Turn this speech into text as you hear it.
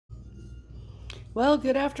Well,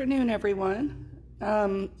 good afternoon, everyone.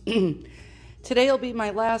 Today will be my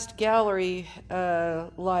last gallery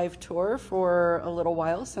live tour for a little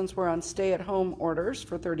while since we're on stay-at-home orders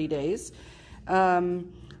for 30 days.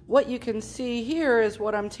 What you can see here is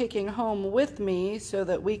what I'm taking home with me so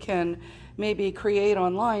that we can maybe create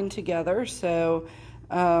online together. So,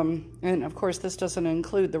 and of course, this doesn't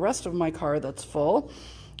include the rest of my car that's full.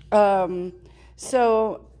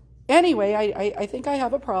 So anyway, I think I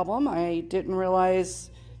have a problem. I didn't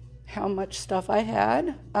realize how much stuff I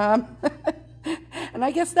had. And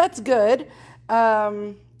I guess that's good.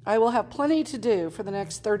 I will have plenty to do for the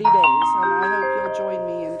next 30 days, and I hope you'll join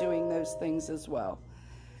me in doing those things as well.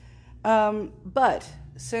 But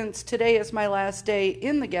since today is my last day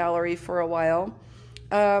in the gallery for a while,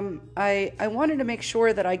 I wanted to make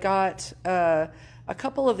sure that I got a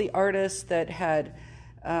couple of the artists that had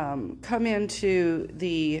come into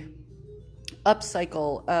the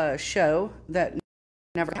Upcycle show that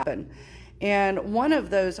never happened. And one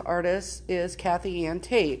of those artists is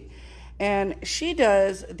Tate. And she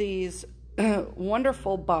does these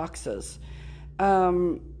wonderful boxes.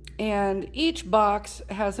 And each box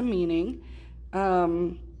has a meaning.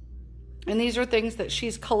 And these are things that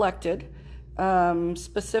she's collected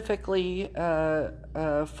specifically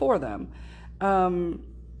for them.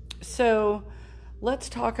 So let's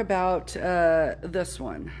talk about this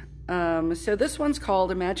one. So this one's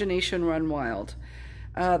called Imagination Run Wild.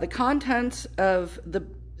 The contents of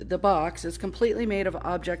the box is completely made of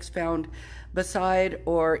objects found beside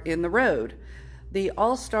or in the road. The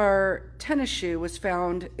All-Star tennis shoe was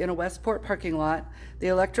found in a Westport parking lot. The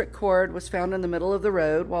electric cord was found in the middle of the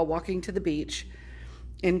road while walking to the beach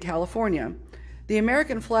in California. The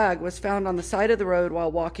American flag was found on the side of the road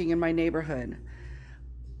while walking in my neighborhood.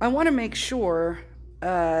 I want to make sure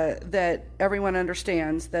that everyone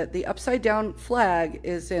understands that the upside down flag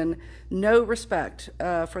is in no respect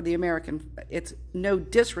for the American, it's no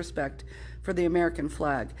disrespect for the American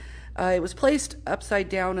flag. It was placed upside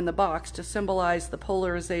down in the box to symbolize the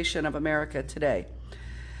polarization of America today.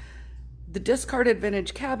 The discarded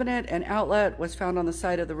vintage cabinet and outlet was found on the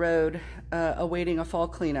side of the road awaiting a fall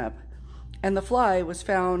cleanup. And the fly was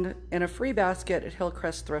found in a free basket at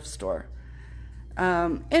Hillcrest Thrift Store.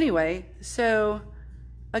 Anyway, so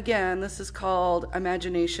again, this is called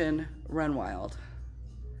Imagination Run Wild.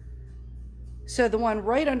 So the one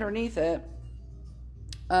right underneath it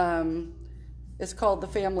is called The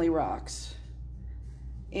Family Rocks.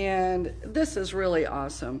 And this is really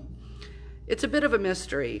awesome. It's a bit of a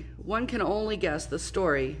mystery. One can only guess the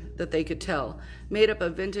story that they could tell. Made up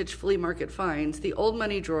of vintage flea market finds, the old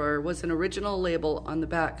money drawer was an original label on the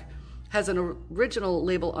back, has an original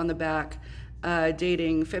label on the back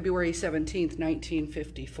dating February 17th,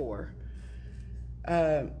 1954,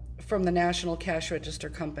 from the National Cash Register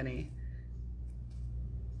Company.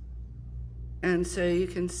 And so you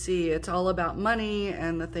can see it's all about money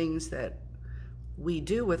and the things that we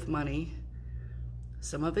do with money.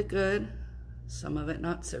 Some of it good, some of it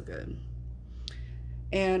not so good.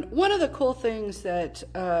 And one of the cool things that,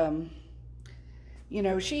 you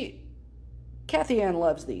know, Kathy Ann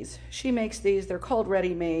loves these. She makes these. They're called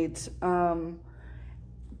ready-mades.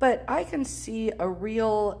 But I can see a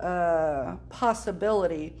real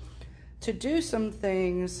possibility to do some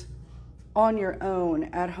things on your own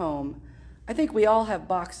at home. I think we all have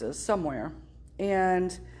boxes somewhere.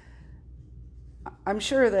 And I'm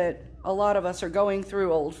sure that a lot of us are going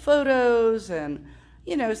through old photos and,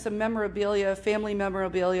 you know, some memorabilia, family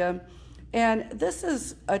memorabilia. And this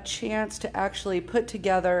is a chance to actually put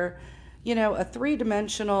together, you know, a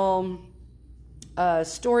three-dimensional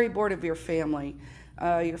storyboard of your family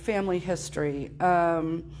history,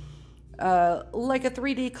 like a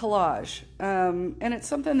 3D collage. And it's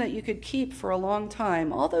something that you could keep for a long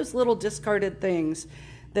time. All those little discarded things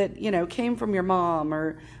that, you know, came from your mom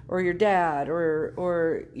or your dad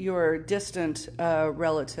or your distant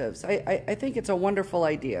relatives. I think it's a wonderful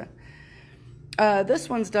idea. This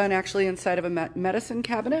one's done actually inside of a medicine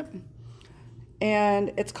cabinet.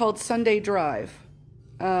 And it's called Sunday Drive.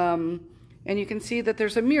 And you can see that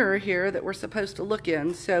there's a mirror here that we're supposed to look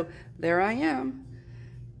in. So there I am.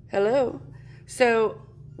 Hello. So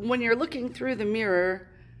when you're looking through the mirror,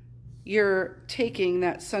 you're taking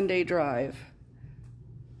that Sunday drive.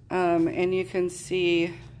 And you can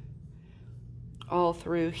see all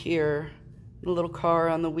through here, the little car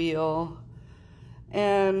on the wheel.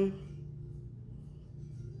 And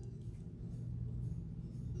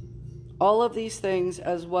all of these things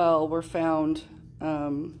as well were found,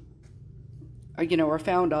 are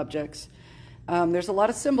found objects. There's a lot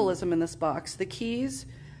of symbolism in this box. The keys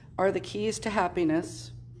are the keys to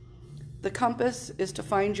happiness. The compass is to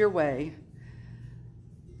find your way.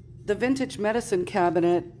 The vintage medicine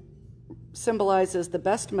cabinet symbolizes the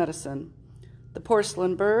best medicine. The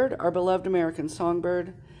porcelain bird, our beloved American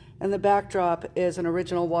songbird, and the backdrop is an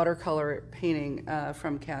original watercolor painting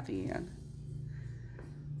from Kathy Ann.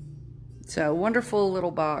 So, wonderful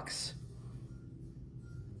little box.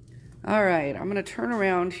 All right, I'm going to turn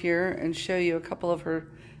around here and show you a couple of her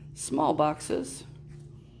small boxes.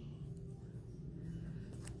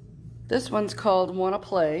 This one's called Wanna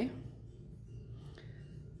Play,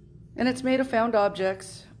 and it's made of found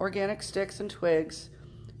objects, organic sticks and twigs,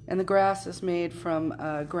 and the grass is made from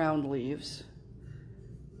ground leaves.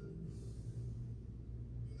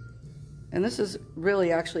 And this is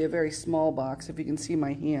really actually a very small box, if you can see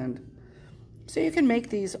my hand. So you can make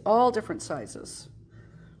these all different sizes.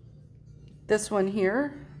 This one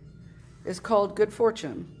here is called Good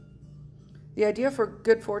Fortune. The idea for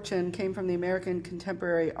Good Fortune came from the American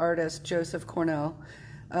contemporary artist Joseph Cornell.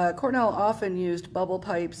 Cornell often used bubble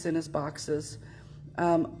pipes in his boxes,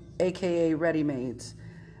 aka ready-mades.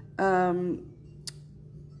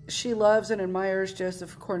 She loves and admires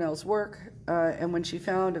Joseph Cornell's work, and when she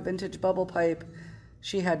found a vintage bubble pipe,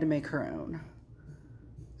 she had to make her own.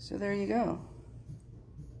 So there you go.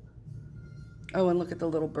 Oh, and look at the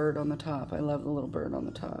little bird on the top. I love the little bird on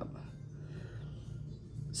the top.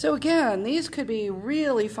 So again, these could be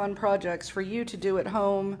really fun projects for you to do at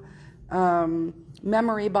home.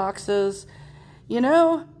 Memory boxes. You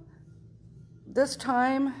know, this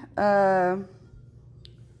time,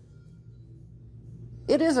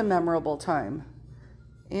 it is a memorable time.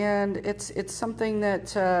 And it's something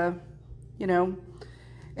that, you know,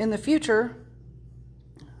 in the future,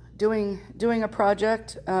 doing a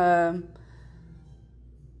project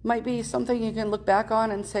might be something you can look back on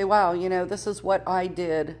and say, wow, you know, this is what I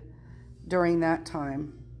did during that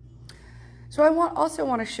time. So I also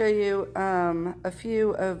want to show you a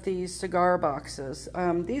few of these cigar boxes.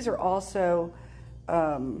 These are also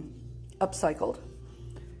upcycled.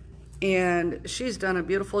 And she's done a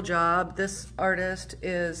beautiful job. This artist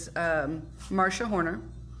is Marsha Horner.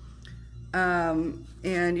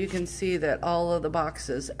 And you can see that all of the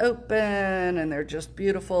boxes open and they're just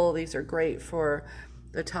beautiful. These are great for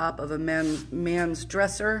the top of a man's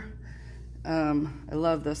dresser. I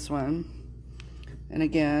love this one. And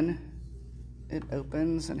again, it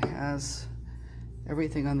opens and has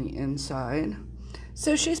everything on the inside.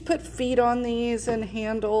 So she's put feet on these and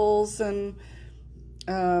handles, and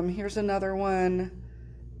here's another one.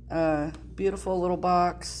 Beautiful little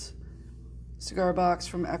box, cigar box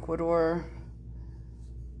from Ecuador.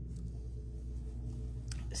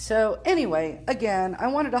 So anyway, again, I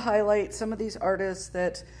wanted to highlight some of these artists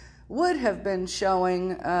that would have been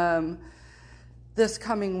showing this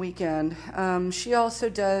coming weekend. She also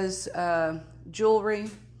does jewelry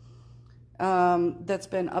that's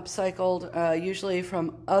been upcycled, usually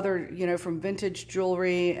from other, you know, from vintage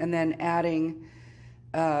jewelry, and then adding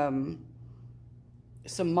some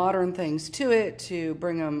modern things to it to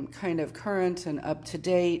bring them kind of current and up to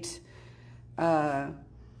date.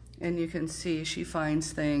 And you can see she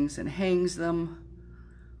finds things and hangs them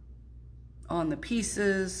on the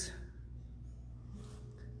pieces.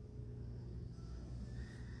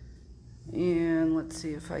 And let's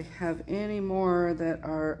see if I have any more that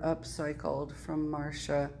are upcycled from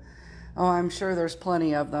Marsha. Oh, I'm sure there's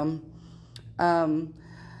plenty of them.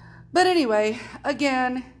 But anyway,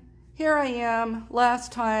 again, here I am,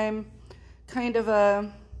 last time, kind of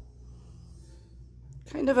a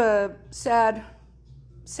sad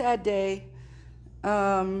day.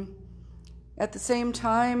 At the same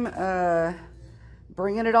time,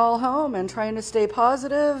 bringing it all home and trying to stay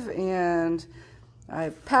positive, and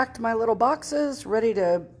I've packed my little boxes ready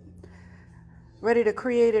to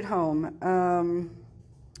create at home.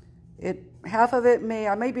 Half of it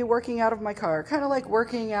I may be working out of my car, kind of like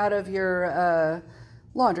working out of your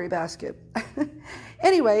laundry basket.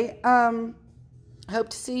 Anyway, hope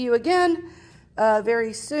to see you again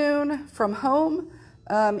very soon from home.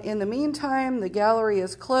 In the meantime, the gallery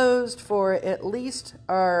is closed for at least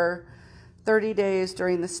our 30 days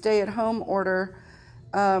during the stay-at-home order.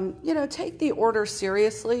 You know, take the order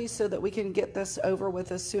seriously so that we can get this over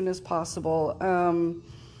with as soon as possible.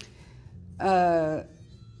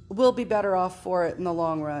 We'll be better off for it in the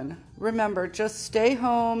long run. Remember, just stay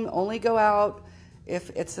home, only go out if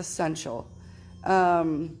it's essential.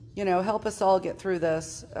 You know, help us all get through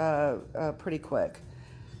this pretty quick.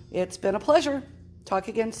 It's been a pleasure. Talk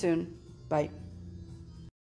again soon. Bye.